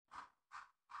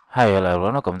Hi, hello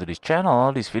everyone, welcome to this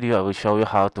channel. This video I will show you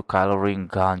how to coloring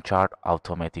Gantt chart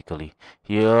automatically.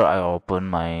 Here I open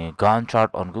my Gantt chart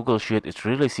on Google Sheet. It's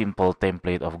really simple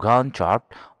template of Gantt chart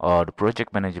or the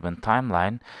project management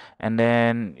timeline. And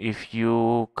then if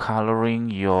you coloring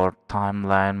your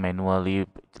timeline manually,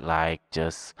 like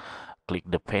just click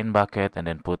the paint bucket and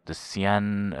then put the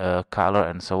cyan color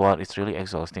and so on, it's really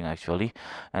exhausting actually.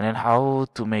 And then how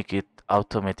to make it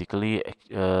automatically,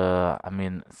 I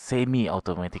mean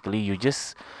semi-automatically, you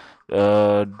just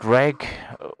drag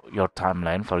your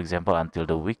timeline, for example, until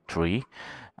the week 3,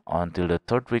 until the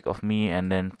third week of me,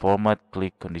 and then format,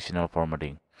 click conditional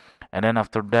formatting. And then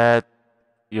after that,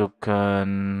 you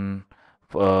can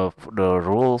the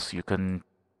rules you can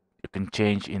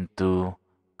change into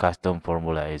custom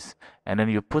formulas, and then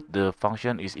you put the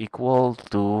function is equal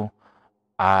to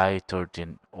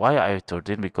I13. Why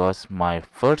I13? Because my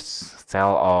first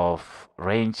cell of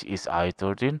range is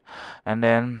I13, and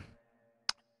then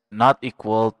not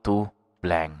equal to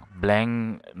blank.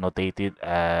 Blank notated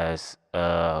as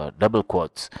double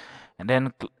quotes. And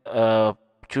then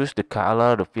choose the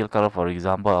color, the fill color. For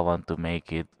example, I want to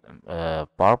make it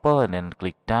purple, and then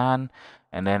click done.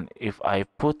 And then if I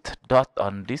put dot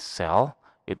on this cell,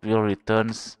 it will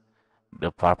returns the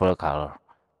purple color.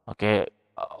 Okay.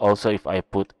 Also, if I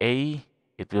put A,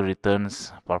 it will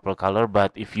returns purple color.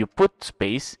 But if you put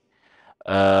space,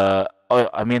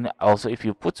 I mean, also if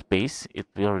you put space, it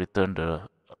will return the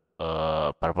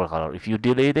purple color. If you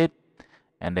delete it,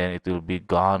 and then it will be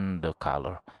gone the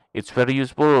color. It's very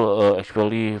useful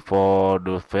actually for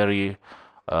the very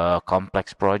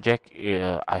complex project.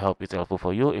 I hope it's helpful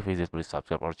for you. If it is, please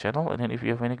subscribe our channel. And then if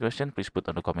you have any question, please put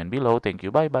on the comment below. Thank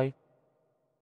you. Bye bye.